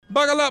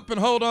Buckle up and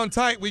hold on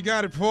tight. We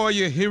got it for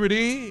you. Here it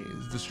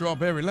is, the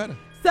strawberry letter.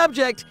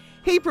 Subject,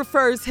 he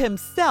prefers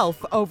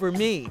himself over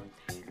me.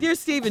 Dear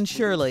Steve and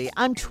Shirley,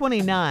 I'm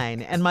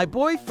 29 and my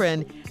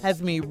boyfriend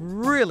has me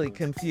really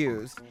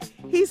confused.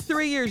 He's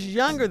 3 years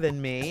younger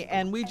than me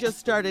and we just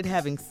started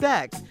having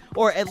sex,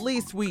 or at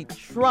least we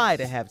try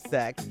to have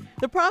sex.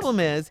 The problem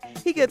is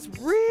he gets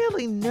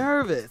really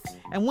nervous,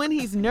 and when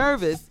he's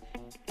nervous,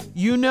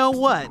 you know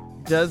what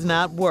does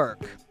not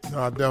work. No,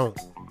 I don't.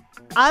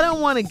 I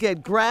don't want to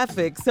get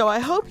graphic, so I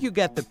hope you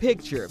get the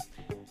picture.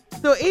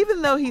 So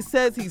even though he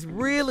says he's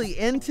really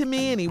into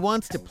me and he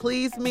wants to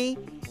please me,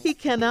 he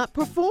cannot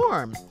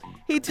perform.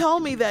 He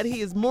told me that he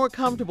is more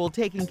comfortable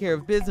taking care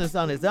of business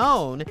on his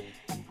own,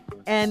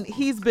 and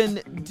he's been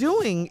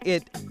doing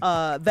it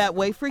that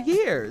way for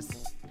years.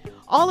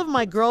 All of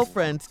my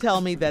girlfriends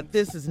tell me that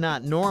this is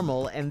not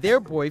normal and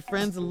their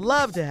boyfriends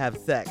love to have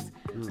sex.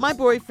 My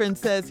boyfriend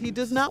says he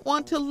does not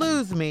want to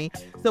lose me,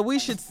 so we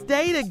should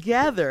stay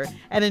together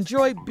and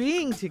enjoy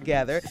being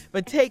together,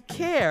 but take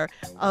care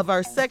of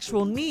our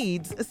sexual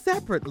needs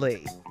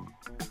separately.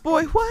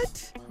 Boy,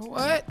 what?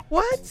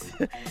 What?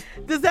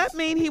 Does that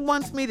mean he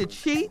wants me to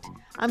cheat?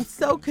 I'm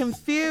so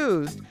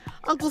confused.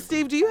 Uncle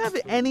Steve, do you have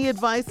any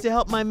advice to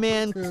help my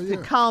man to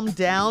calm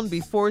down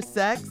before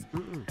sex?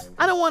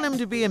 I don't want him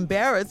to be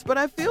embarrassed, but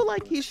I feel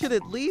like he should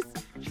at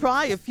least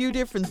try a few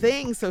different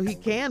things so he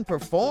can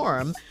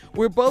perform.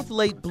 We're both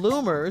late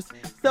bloomers,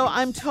 so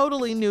I'm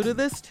totally new to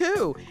this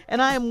too,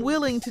 and I am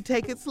willing to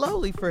take it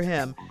slowly for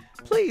him.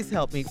 Please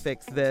help me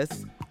fix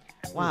this.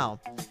 Wow.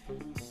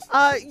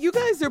 You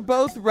guys are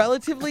both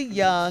relatively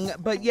young,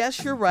 but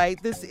yes, you're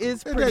right. This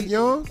is Ain't pretty that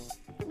young?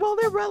 Well,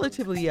 they're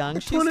relatively young.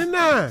 At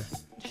 29.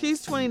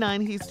 She's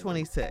 29, he's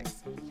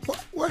 26.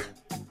 What?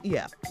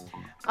 Yeah.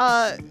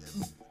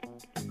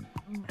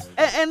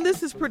 And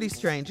this is pretty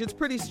strange. It's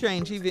pretty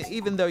strange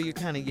even though you're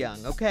kind of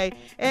young, okay?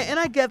 And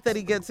I get that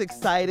he gets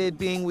excited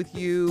being with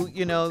you,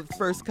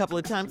 first couple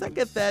of times. I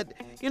get that.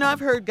 I've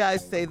heard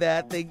guys say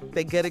that. They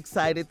get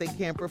excited, they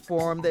can't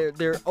perform,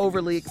 they're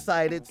overly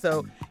excited,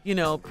 so,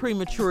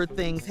 premature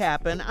things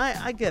happen.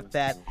 I get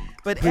that.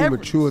 But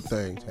Premature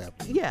things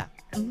happen. Yeah.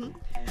 Mm-hmm.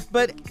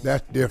 But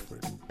that's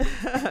different.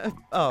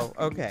 Oh,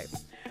 okay.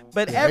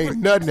 But ain't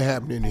nothing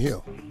happening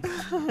here.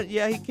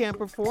 Yeah, he can't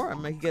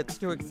perform. He gets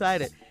too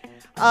excited.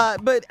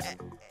 But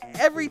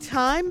every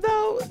time,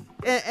 though,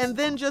 and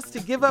then just to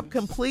give up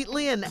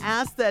completely and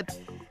ask that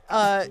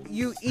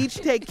you each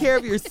take care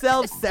of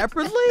yourselves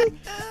separately?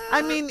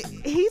 I mean,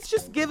 he's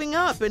just giving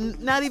up and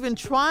not even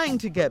trying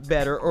to get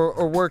better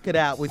or work it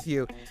out with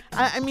you.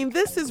 I mean,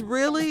 this is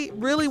really,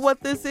 really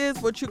what this is,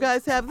 what you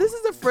guys have. This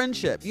is a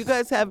friendship. You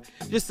guys have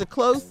just a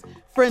close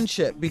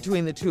friendship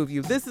between the two of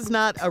you. This is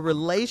not a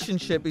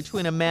relationship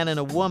between a man and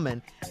a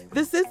woman.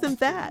 This isn't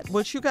that.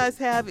 What you guys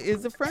have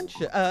is a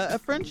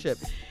friendship.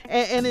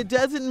 And it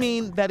doesn't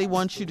mean that he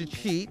wants you to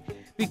cheat,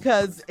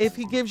 because if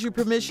he gives you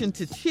permission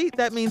to cheat,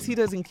 that means he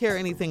doesn't care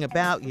anything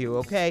about you,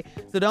 okay?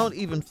 So don't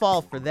even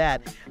fall for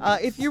that.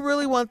 If you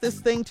really want this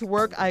thing to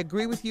work, I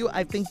agree with you.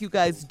 I think you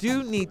guys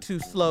do need to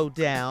slow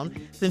down,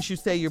 since you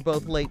say you're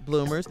both late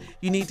bloomers.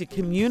 You need to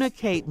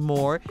communicate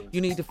more.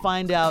 You need to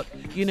find out,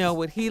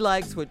 what he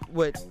likes,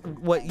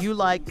 what you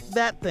like,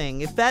 that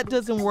thing. If that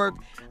doesn't work,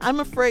 I'm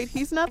afraid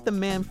he's not the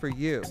man for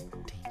you.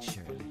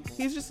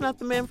 He's just not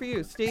the man for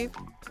you. Steve?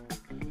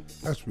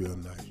 That's real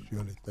nice,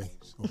 Shirley. Thank you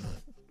so much.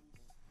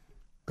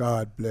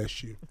 God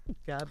bless you.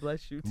 God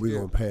bless you, too. We're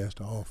going to pass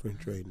the offering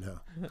tray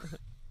now.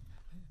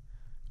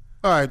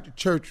 All right, the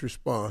church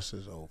response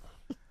is over.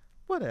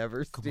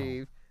 Whatever,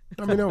 Steve.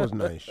 I mean, that was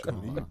nice,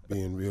 Shirley. You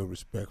being real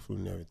respectful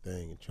and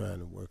everything and trying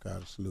to work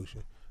out a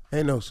solution.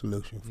 Ain't no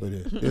solution for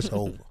this. It's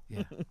over.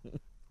 Yeah.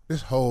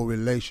 This whole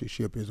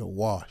relationship is a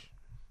wash.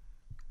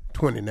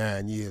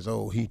 29 years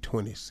old, he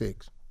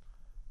 26.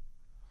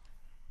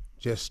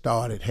 Just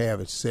started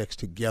having sex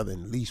together,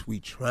 and at least we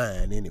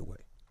trying anyway.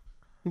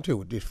 Let me tell you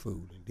what this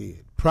fool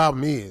did.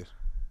 Problem is,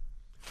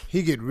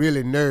 he get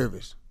really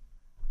nervous.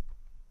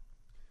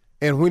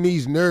 And when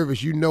he's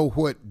nervous, you know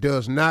what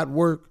does not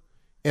work.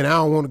 And I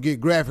don't want to get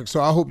graphic,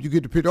 so I hope you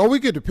get the picture. Oh, we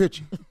get the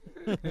picture.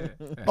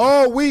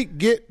 Oh, we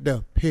get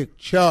the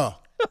picture.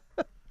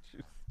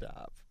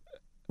 Stop.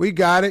 We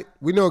got it.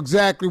 We know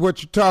exactly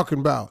what you're talking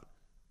about.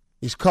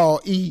 It's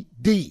called ED.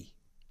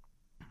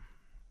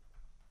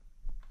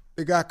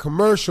 They got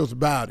commercials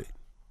about it.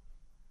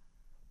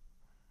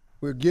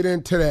 We'll get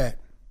into that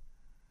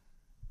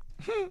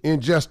in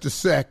just a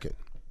second.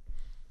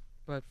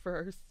 But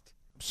first.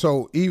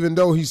 So even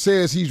though he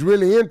says he's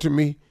really into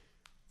me,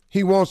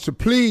 he wants to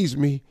please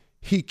me,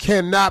 he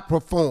cannot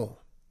perform.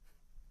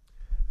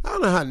 I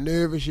don't know how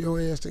nervous your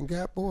ass done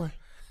got, boy.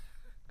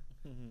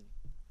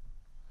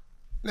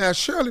 Now,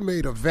 Shirley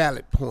made a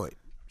valid point.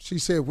 She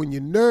said when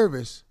you're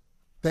nervous,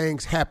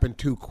 things happen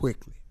too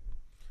quickly.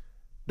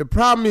 The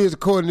problem is,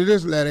 according to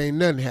this letter, ain't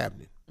nothing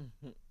happening.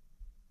 Mm-hmm.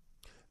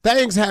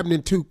 Things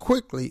happening too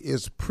quickly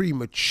is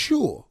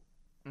premature.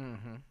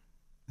 Mm-hmm.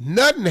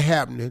 Nothing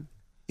happening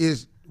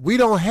is, we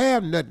don't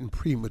have nothing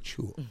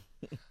premature.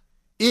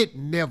 It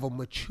never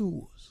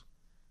matures.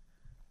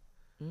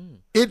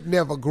 It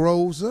never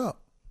grows up.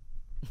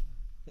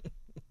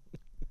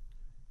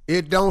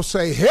 It don't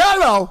say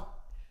hello.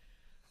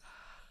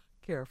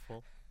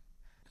 Careful.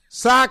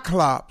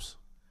 Cyclops.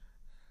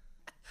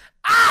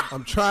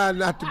 I'm trying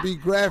not to be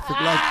graphic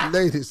like the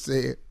lady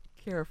said.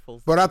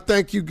 Careful. But I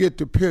think you get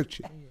the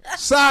picture.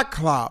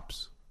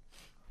 Cyclops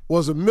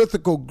was a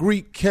mythical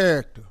Greek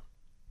character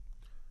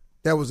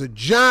that was a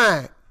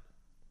giant,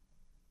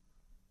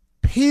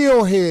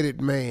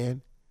 peel-headed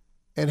man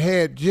and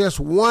had just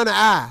one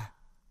eye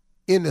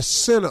in the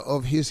center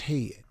of his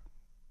head.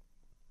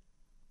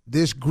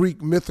 This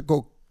Greek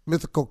mythical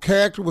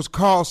character was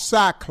called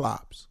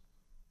Cyclops.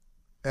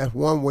 That's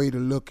one way to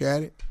look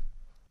at it.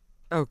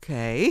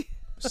 Okay.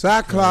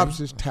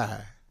 Cyclops is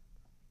tired.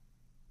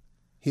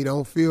 He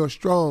don't feel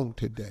strong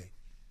today.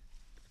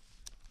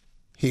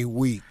 He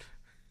weak.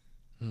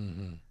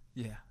 Mm-hmm.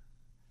 Yeah.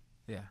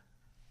 Yeah.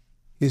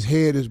 His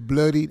head is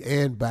bloodied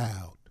and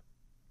bowed.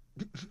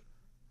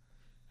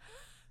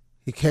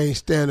 He can't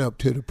stand up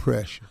to the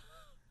pressure.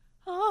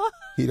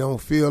 He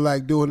don't feel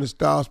like doing the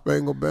Star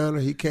Spangled Banner.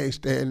 He can't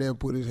stand there and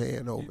put his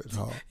hand over his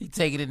heart. He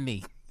taking a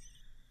knee.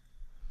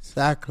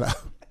 Cyclops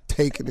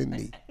taking a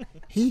knee.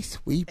 He's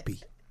sleepy.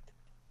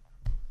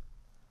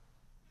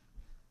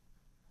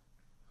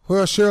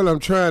 Well, Shirley, I'm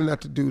trying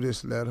not to do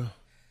this letter.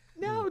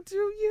 No, do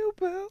you,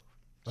 boo?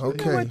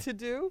 Okay. You know what to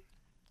do.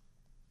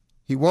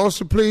 He wants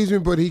to please me,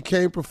 but he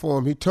can't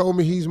perform. He told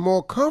me he's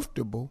more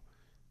comfortable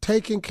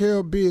taking care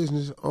of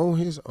business on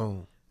his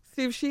own.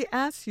 Steve, she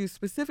asked you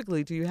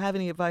specifically, do you have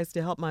any advice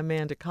to help my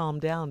man to calm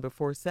down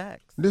before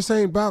sex? This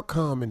ain't about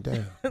calming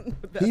down.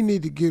 He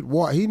need to get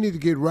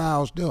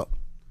roused up.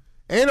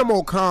 Ain't no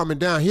more calming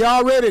down. He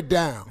already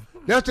down.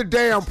 That's the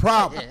damn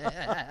problem.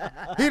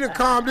 He done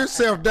calmed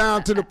himself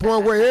down to the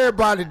point where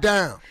everybody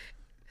down.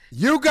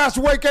 You got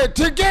to wake up.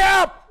 Get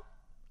up.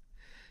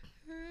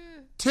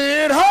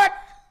 Ted Hut.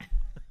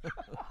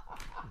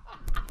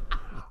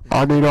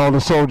 I need all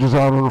the soldiers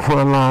out on the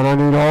front line. I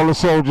need all the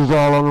soldiers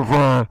out on the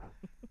front.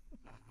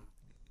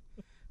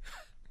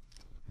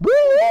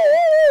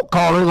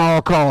 Calling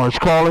all cars.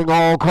 Calling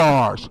all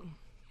cars.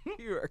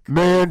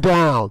 Man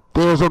down.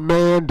 There's a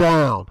man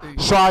down.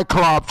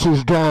 Cyclops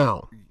is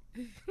down.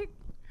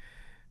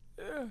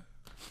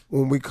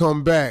 When we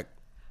come back,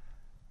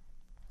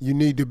 you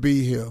need to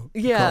be here.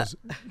 Yeah. Because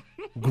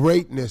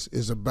greatness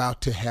is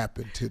about to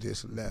happen to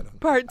this letter.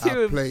 Part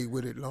two. I played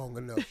with it long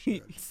enough.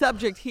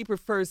 Subject, he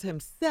prefers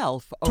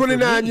himself over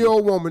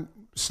 29-year-old woman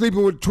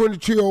sleeping with a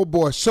 22-year-old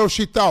boy. So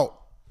she thought.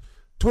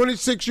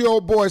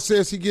 26-year-old boy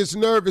says he gets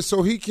nervous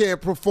so he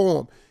can't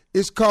perform.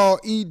 It's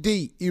called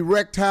ED,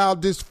 erectile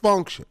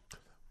dysfunction.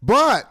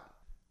 But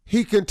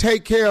he can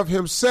take care of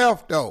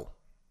himself, though.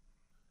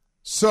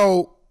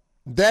 So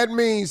that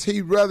means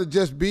he'd rather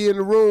just be in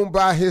the room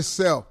by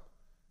himself,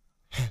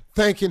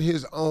 thinking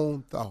his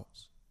own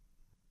thoughts,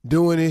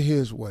 doing it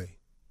his way.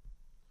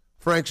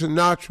 Frank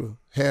Sinatra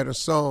had a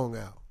song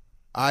out,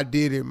 I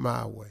Did It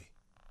My Way.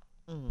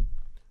 Mm.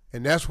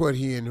 And that's what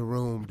he in the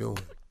room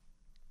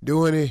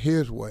doing it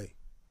his way.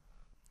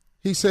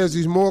 He says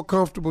he's more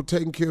comfortable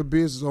taking care of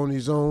business on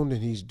his own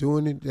and he's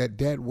doing it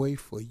that way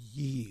for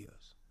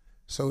years.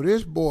 So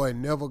this boy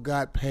never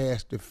got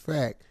past the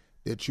fact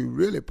that you're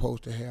really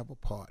supposed to have a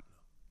partner.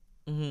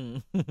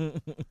 Mm-hmm.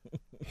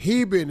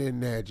 He been in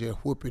there just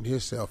whipping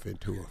himself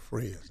into a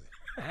frenzy.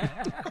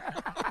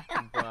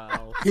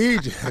 Wow. He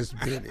just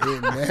been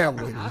in there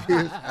with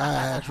his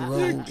eyes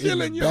rolled in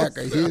the back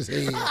of his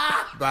head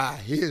by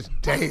his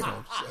damn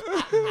self.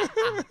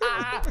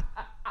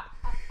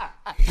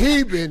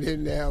 He been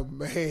in there,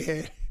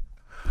 man.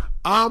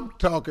 I'm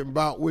talking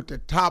about with the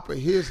top of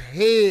his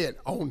head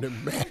on the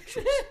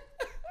mattress.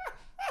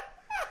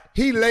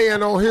 He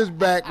laying on his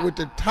back with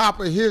the top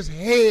of his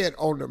head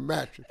on the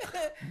mattress,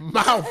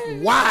 mouth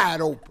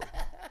wide open.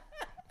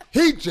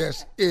 He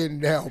just in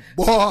there,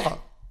 boy,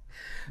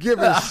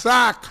 giving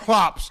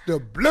Cyclops the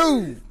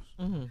blues.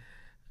 Mm-hmm.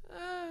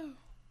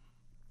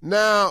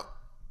 Now,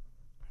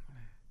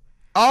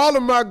 all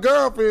of my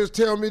girlfriends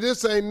tell me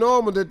this ain't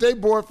normal, that they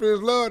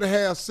boyfriends love to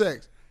have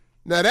sex.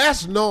 Now,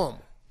 that's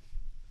normal.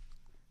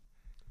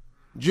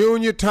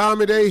 Junior,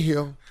 Tommy, they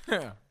here.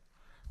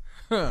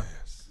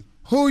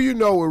 Who you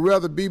know would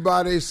rather be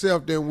by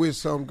themselves than with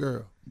some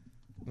girl?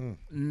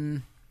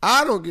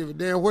 I don't give a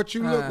damn what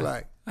you look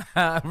like.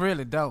 I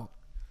really don't.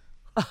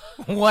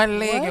 One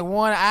leg and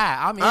one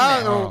eye.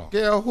 I don't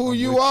care who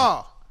you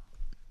are.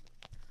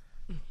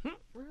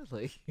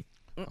 Really?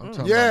 I'm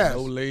talking yes.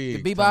 about no legs.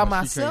 To be by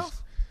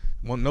myself?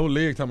 Want no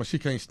legs, talking about she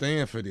can't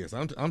stand for this.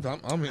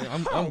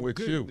 I'm with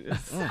you.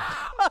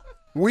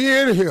 We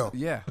in here.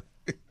 Yeah.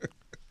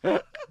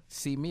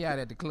 See me out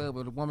at the club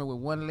with a woman with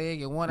one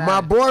leg and one eye.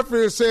 My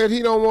boyfriend said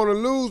he don't want to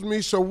lose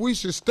me, so we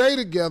should stay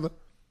together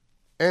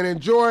and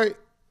enjoy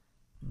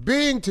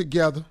being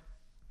together,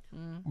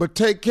 but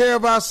take care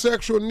of our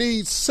sexual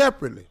needs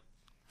separately.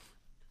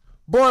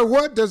 Boy,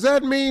 what does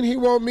that mean? He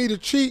want me to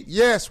cheat?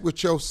 Yes,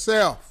 with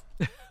yourself.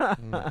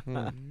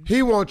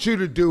 He wants you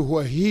to do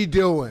what he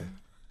doing.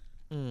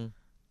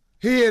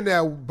 He in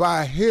there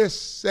by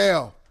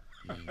himself.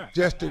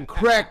 just done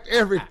cracked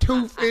every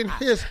tooth in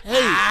his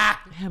head.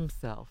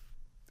 Himself.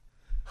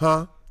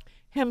 Huh?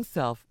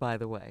 Himself, by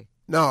the way.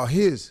 No,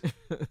 his.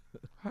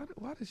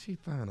 Why did she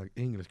find an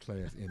English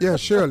class? Yeah,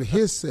 Shirley,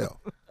 his self.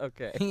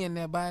 Okay. He in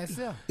there by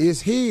himself.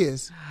 It's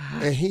his,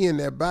 and he in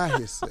there by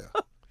himself.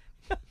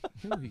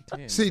 Who he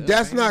tan? See,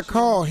 that's not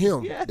called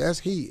him. That's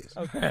his.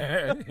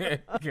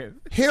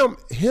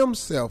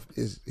 Himself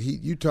is he.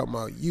 You talking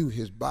about you,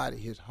 his body,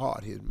 his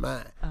heart, his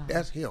mind.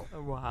 That's him.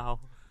 Wow.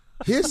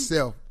 His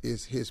self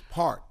is his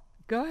part.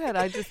 Go ahead.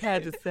 I just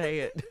had to say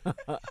it.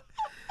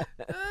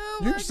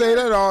 You can say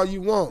that all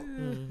you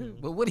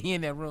want. But what he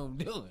in that room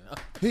doing?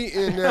 He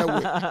in there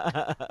with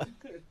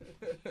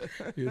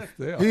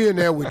Himself. he in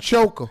there with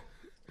choker.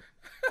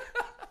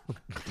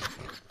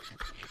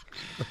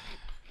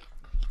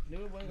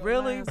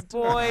 Really,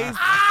 boys?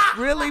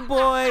 Really,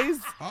 boys?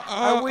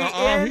 Are we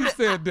in? He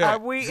said that. Are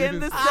we in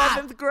the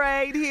 7th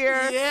grade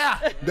here? Yeah.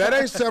 That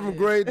ain't 7th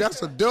grade.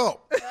 That's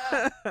adult.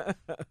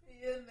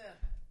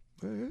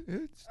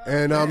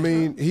 And I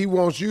mean, he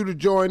wants you to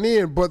join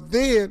in. But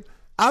then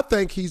I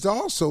think he's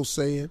also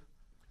saying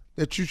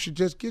that you should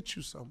just get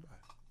you somebody.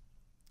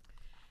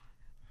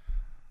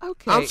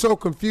 Okay. I'm so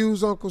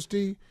confused, Uncle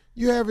Steve.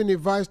 You have any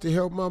advice to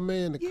help my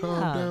man to calm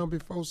Yeah. down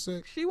before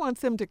sex? She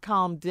wants him to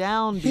calm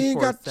down He ain't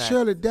before got sex.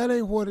 Shirley. That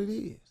ain't what it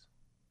is.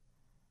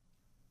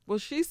 Well,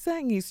 she's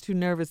saying he's too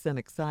nervous and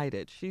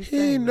excited. She's He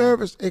saying ain't that.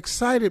 nervous.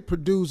 Excited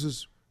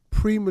produces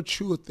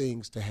premature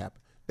things to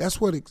happen.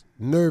 That's what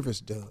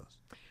nervous does.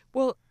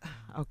 Well,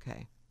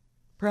 okay.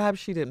 Perhaps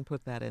she didn't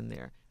put that in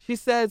there. She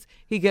says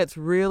he gets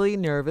really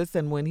nervous,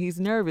 and when he's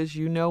nervous,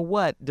 you know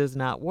what does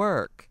not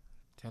work.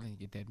 Tell him to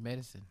get that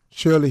medicine.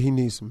 Shirley, he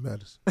needs some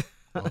medicine.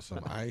 On some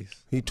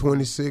ice. He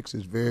 26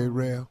 is very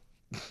rare.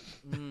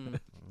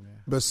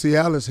 But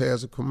Cialis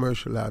has a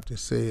commercial out that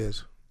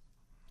says,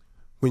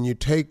 when you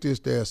take this,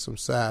 there's some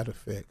side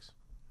effects,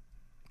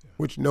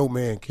 which no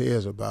man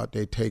cares about.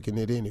 They taking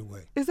it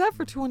anyway. Is that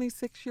for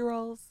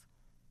 26-year-olds?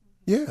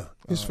 Yeah,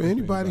 it's for if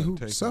anybody anybody who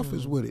take it.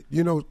 suffers with it.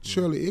 You know,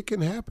 Shirley, it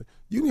can happen.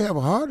 You can have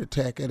a heart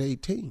attack at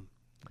 18.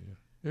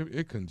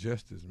 It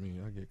congests me.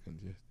 I get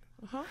congested.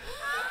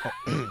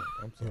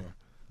 I'm sorry.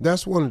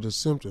 That's one of the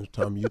symptoms,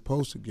 Tommy. You're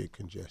supposed to get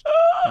congestion.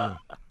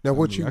 Now,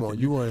 what you want?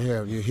 You want to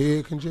have your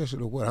head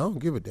congested or what? I don't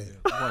give a damn.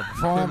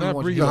 Perform, you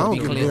want breathe. you No, I to don't be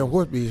give a clear. damn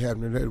what be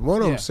happening. One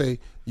of them Yeah. say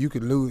you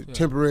could lose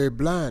temporary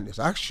blindness.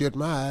 I shut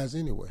my eyes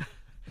anyway.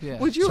 Yeah.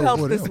 Would you So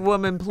help whatever. this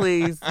woman,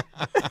 please?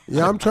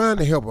 Yeah, I'm trying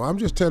to help her. I'm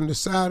just telling the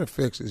side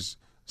effects is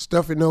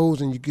stuffy nose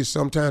and you get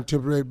sometimes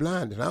temporary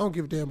blindness. I don't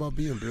give a damn about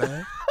being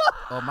blind.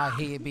 Or my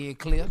head being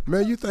clear.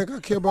 Man, you think I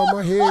care about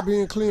my head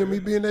being clear and me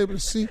being able to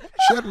see?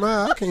 Shut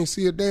my eye. I can't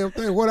see a damn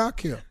thing. What I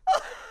care?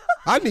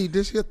 I need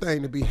this here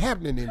thing to be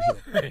happening in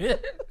here.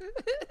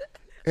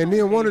 And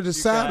then one of the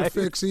side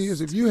effects is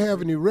if you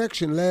have an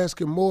erection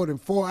lasting more than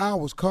 4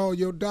 hours, call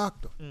your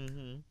doctor.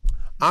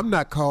 I'm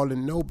not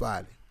calling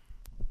nobody.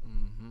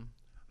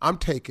 I'm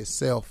taking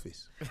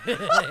selfies.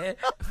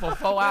 For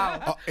 4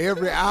 hours.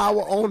 Every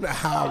hour on the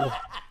hour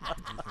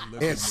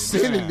and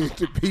sending it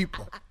to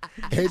people.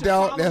 Hey,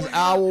 dog, that's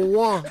hour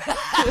one.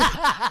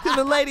 To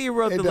the lady who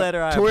wrote the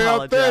letter, I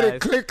 12:30, apologize.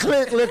 click,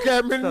 click, look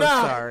at me So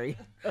now. sorry.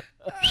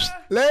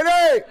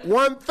 Lady,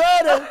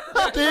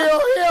 1:30,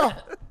 still here.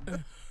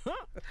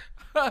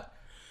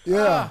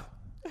 Yeah.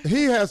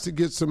 He has to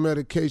get some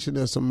medication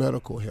and some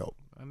medical help.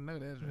 I know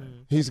that's right.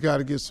 He's got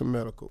to get some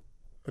medical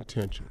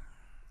attention.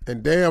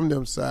 And damn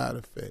them side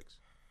effects.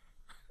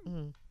 Get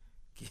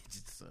you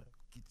some.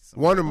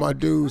 One of my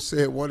dudes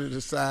said one of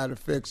the side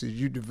effects is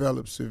you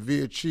develop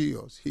severe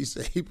chills. He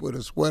said he put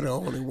a sweater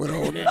on and went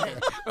on in there.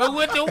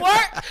 With the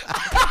work.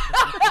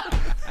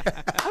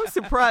 I'm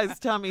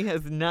surprised Tommy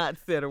has not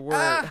said a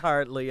word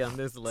hardly on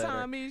this letter.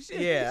 Tommy, shit.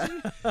 Yeah.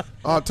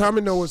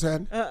 Tommy know what's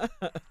happening.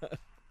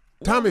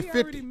 Tommy He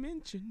already 50.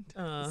 mentioned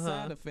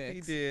side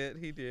effects.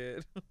 He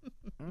did.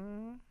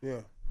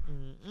 Yeah.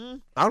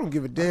 I don't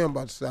give a damn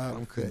about the side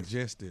I'm effects.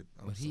 congested.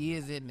 But he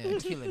is in there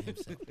killing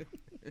himself.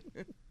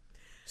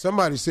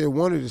 Somebody said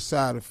one of the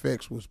side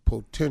effects was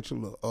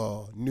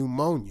potential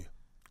pneumonia.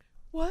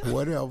 What?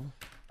 Whatever.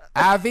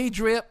 IV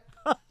drip.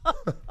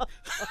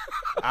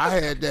 I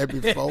had that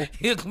before.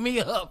 Hook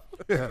me up.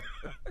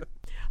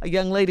 A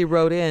young lady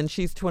wrote in,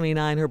 she's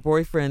 29, her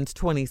boyfriend's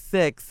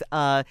 26.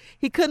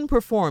 He couldn't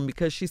perform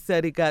because she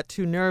said he got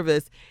too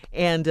nervous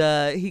and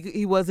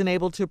he wasn't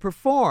able to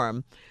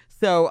perform.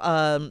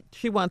 So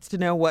she wants to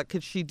know what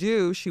could she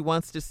do. She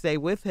wants to stay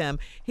with him.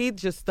 He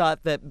just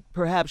thought that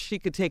perhaps she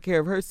could take care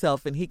of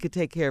herself and he could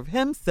take care of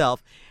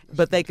himself,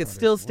 but they could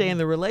still stay in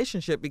the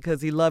relationship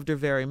because he loved her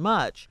very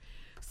much.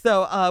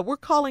 So we're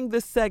calling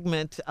this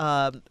segment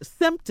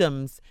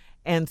Symptoms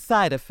and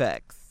Side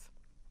Effects.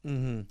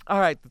 All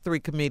right, the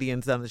three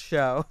comedians on the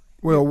show.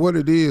 Well, what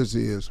it is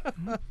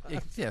My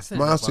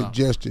my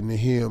suggestion to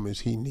him is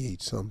he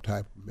needs some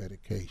type of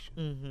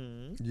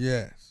medication.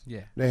 Yes.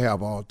 Yeah. They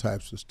have all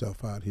types of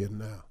stuff out here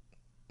now.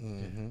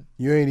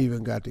 You ain't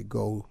even got to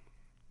go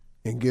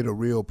and get a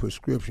real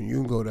prescription. You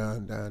can go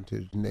down to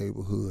the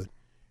neighborhood,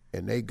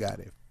 and they got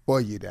it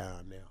for you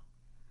down there.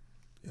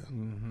 Yeah.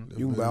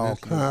 You can buy all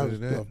Let's kinds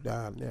of look at stuff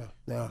down there.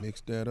 Now,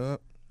 Mix that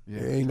up.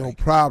 there ain't no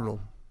problem.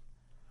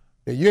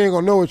 Now, you ain't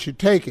gonna know what you're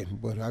taking,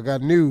 but I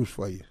got news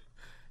for you.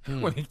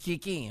 When it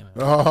kick in.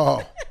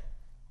 Oh.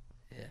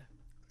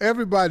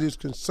 Everybody's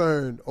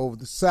concerned over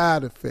the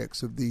side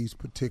effects of these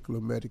particular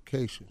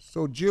medications.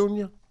 So,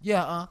 Junior,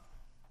 Yeah,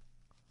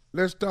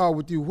 let's start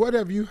with you. What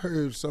have you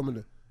heard some of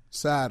the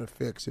side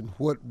effects, and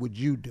what would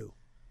you do?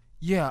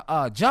 yeah,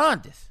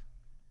 jaundice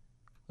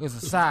is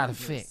a side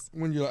effect.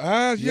 When your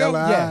eyes Yellow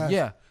yellow.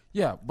 eye.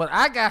 Yeah. But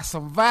I got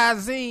some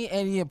Visine,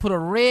 and you put a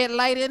red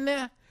light in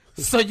there,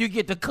 so you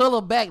get the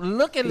color back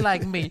looking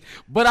like me.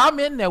 But I'm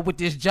in there with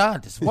this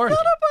jaundice working.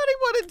 Nobody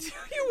want to do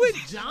you with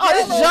John. Oh,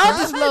 this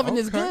jaundice loving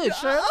is good,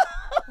 sure.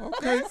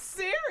 Okay. That's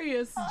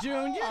serious,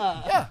 Junior.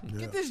 Yeah,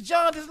 get this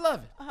jaundice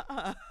loving.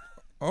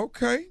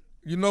 Okay.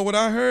 You know what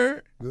I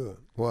heard? Good.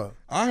 What?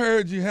 I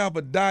heard you have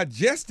a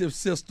digestive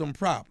system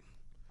problem.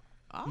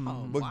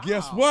 Oh, But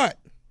guess what?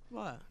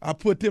 What? I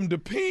put them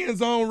Depends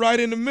on right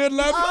in the middle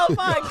of it. Oh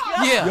my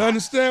God! You Yeah,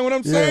 understand what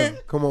I'm saying?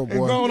 Come on, And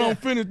boy. going on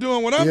finish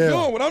doing what I'm Yeah.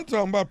 doing, what I'm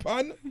talking about,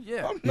 partner.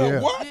 yeah. I'm not Yeah.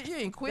 what? You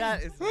ain't quitting.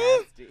 That is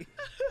nasty.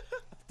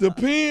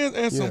 Depends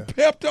and some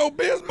Yeah.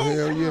 Pepto-Bismol.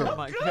 Hell Oh yeah.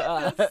 my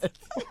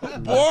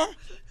God! Boy.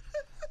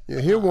 Yeah,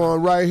 here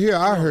one right here.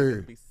 I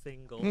heard. Be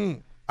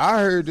single. I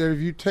heard that if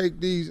you take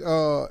these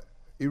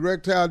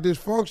erectile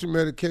dysfunction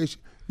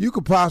medication, you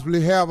could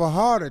possibly have a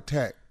heart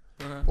attack.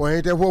 Well,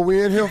 ain't that what we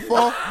in here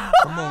for?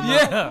 Come on, man.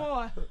 Yeah,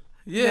 Boy.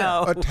 yeah,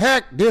 No.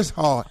 Attack this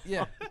heart.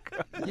 yeah,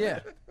 yeah.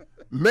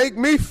 Make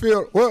me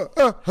feel.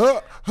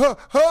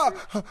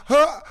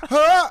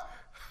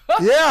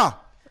 Yeah.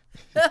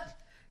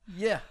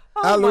 Yeah.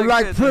 I look my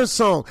like goodness. Prince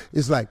song.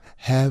 It's like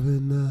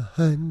having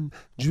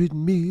 100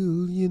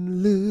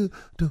 million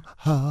little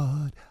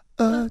heart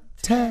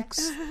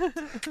attacks.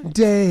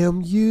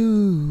 Damn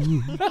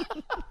you.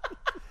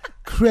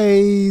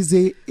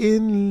 Crazy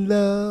in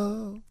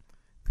love.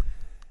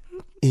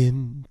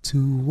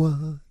 Into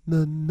one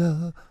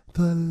another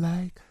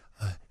like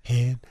a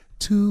hand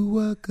to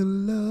a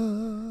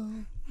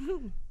glove.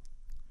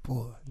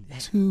 Boy,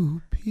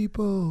 two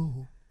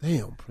people.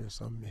 Damn,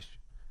 Prince, I miss you.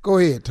 Go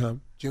ahead,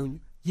 Tom Jr.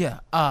 Yeah.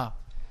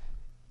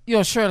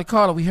 Shirley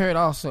Carter, we heard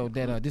also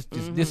that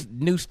this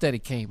new study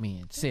came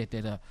in, said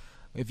that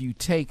if you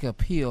take a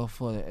pill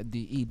for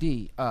the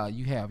ED,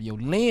 you have your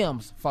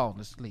limbs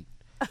falling asleep,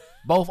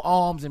 both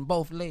arms and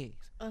both legs.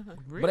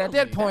 But at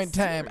that point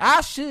in time,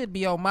 I should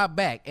be on my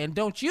back, and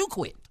don't you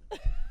quit.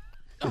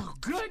 Oh,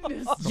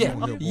 goodness. Yeah,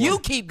 on here, boy. you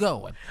keep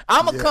going.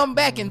 I'm going to come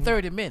back in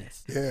 30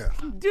 minutes. Yeah.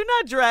 Do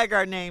not drag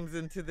our names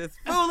into this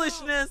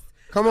foolishness.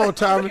 Come on,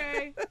 Tommy.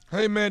 Okay.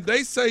 Hey, man,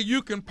 they say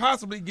you can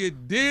possibly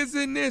get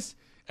dizziness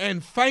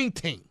and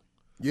fainting.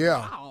 Yeah.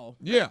 Wow.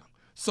 Yeah.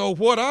 So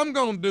what I'm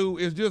going to do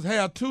is just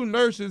have two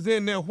nurses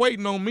in there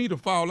waiting on me to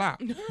fall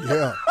out.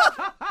 Yeah.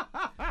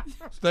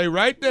 Stay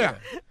right there.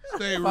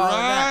 Stay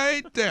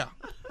right there.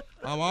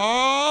 I'm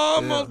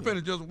almost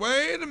finished. Just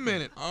wait a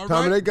minute. All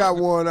Tommy, right. they got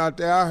one out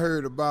there I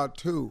heard about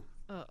too.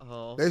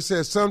 Uh-oh. They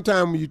said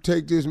sometime when you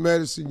take this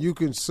medicine, you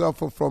can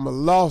suffer from a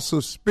loss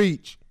of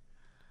speech.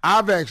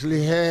 I've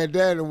actually had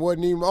that and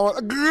wasn't even on.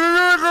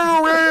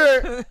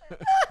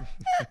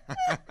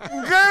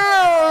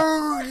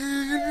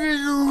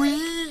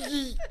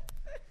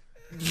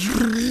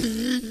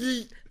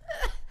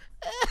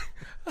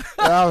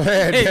 I've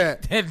had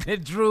that.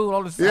 that drool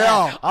on the side.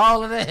 Yeah.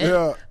 All of that.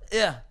 Yeah.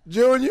 Yeah.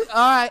 Junior? All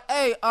right,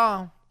 hey,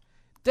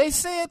 they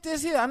said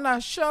this here. I'm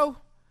not sure,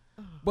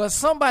 but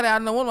somebody I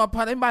know, one of my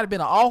partners, it might have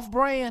been an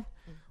off-brand,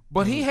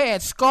 but he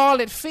had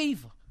scarlet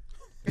fever.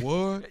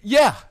 What?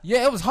 Yeah,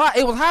 it was hot.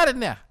 It was hot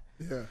in there.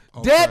 Yeah.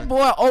 That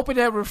boy opened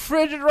that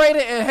refrigerator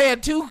and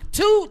had two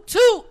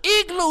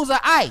igloos of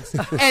ice,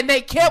 and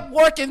they kept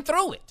working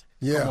through it.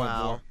 Yeah.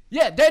 Wow.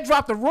 Yeah, they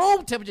dropped the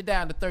room temperature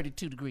down to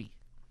 32 degrees.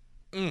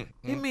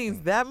 It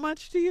means that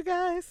much to you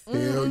guys?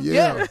 Hell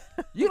yeah.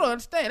 You don't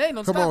understand. Ain't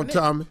no Come stopping on, it.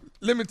 Tommy.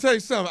 Let me tell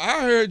you something.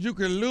 I heard you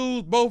can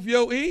lose both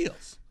your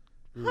ears.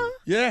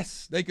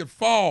 Yes, they could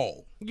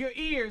fall. Your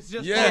ears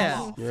just Yes.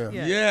 fall off. Yeah.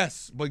 Yeah.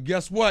 Yes, but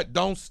guess what?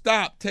 Don't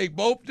stop. Take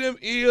both them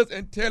ears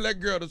and tell that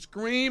girl to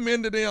scream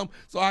into them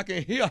so I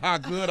can hear how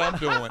good I'm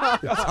doing.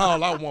 That's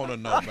all I want to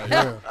know,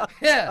 baby.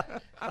 Yeah.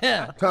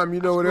 Tommy,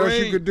 you know what else you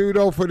Scream. could do,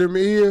 though, for them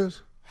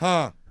ears?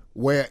 Huh?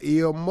 Wear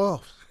ear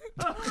muffs.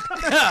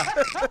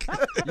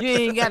 You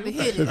ain't got to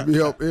hit it. Just be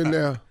up in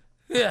there.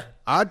 Yeah.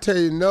 I tell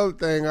you another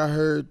thing I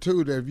heard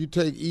too, that if you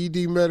take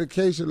ED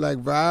medication like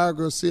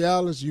Viagra,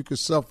 Cialis, you could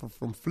suffer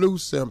from flu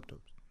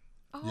symptoms.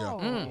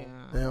 Yeah.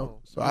 Yeah.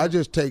 So I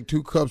just take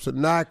 2 cups of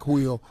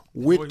NyQuil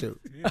with it,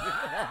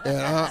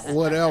 and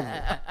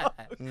whatever.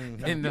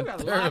 In the You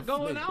got a third lot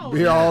going flick. on.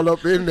 Be all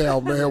up in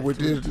there, man, with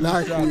this Shots of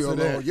NyQuil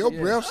that. on. Your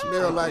breath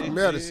smell like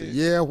medicine.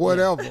 Yeah,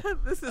 whatever.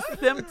 This is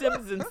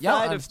symptoms and Y'all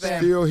side understand.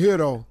 effects. Still here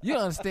though. You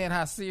don't understand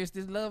how serious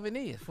this loving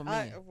is for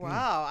me.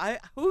 Wow,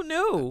 who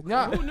knew?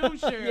 Yeah. Who knew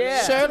Shirley?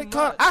 Yeah. Shirley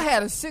Carter, I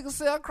had a sickle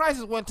cell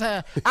crisis one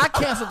time. I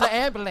canceled the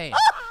ambulance.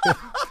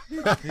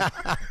 You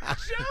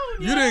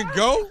didn't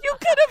go? You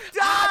could have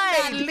died.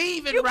 I'm not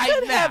leaving you right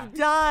could now. have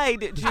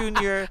died,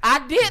 Junior. I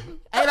didn't.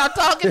 Ain't I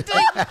talking to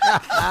you?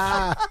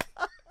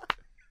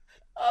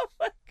 Oh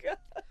my God.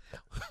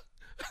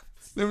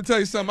 Let me tell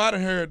you something I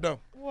done heard, though.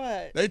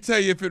 What? They tell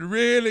you if it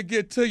really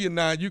get to you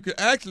now, you could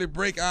actually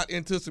break out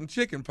into some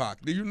chicken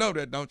pox. Do you know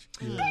that, don't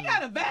you? He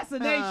got a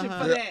vaccination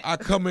for Yeah, that. I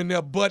come in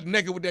there butt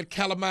naked with that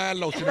calamine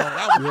lotion on.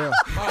 I was,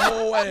 my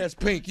whole ass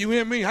pink. You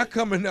hear me? I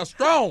come in there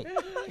strong.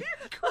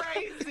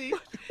 Crazy.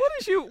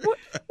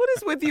 What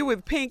is with you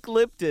with pink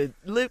liquids?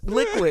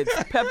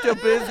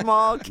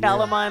 Pepto-Bismol,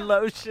 calamine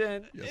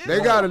lotion.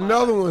 They got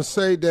another one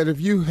say that if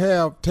you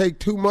take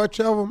too much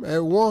of them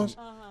at once,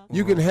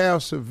 you can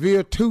have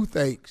severe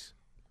toothaches.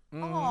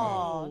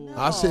 Oh, no.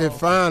 I said,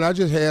 fine. I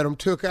just had them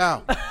took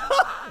out.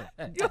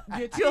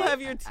 You'll have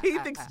your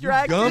teeth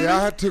extracted. Gummy?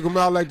 Yeah, I took them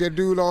out like that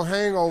dude on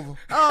Hangover.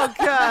 Oh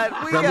God,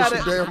 we Grab me got some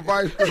it. damn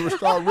vice grip and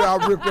start.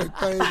 I ripped that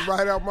thing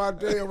right out my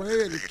damn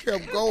head. It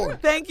kept going.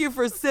 Thank you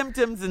for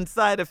symptoms and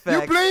side You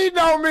effects. bleeding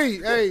on me.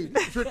 Hey,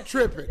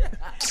 tripping.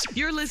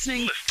 You're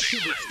listening to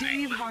the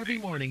Steve Harvey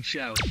Morning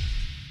Show.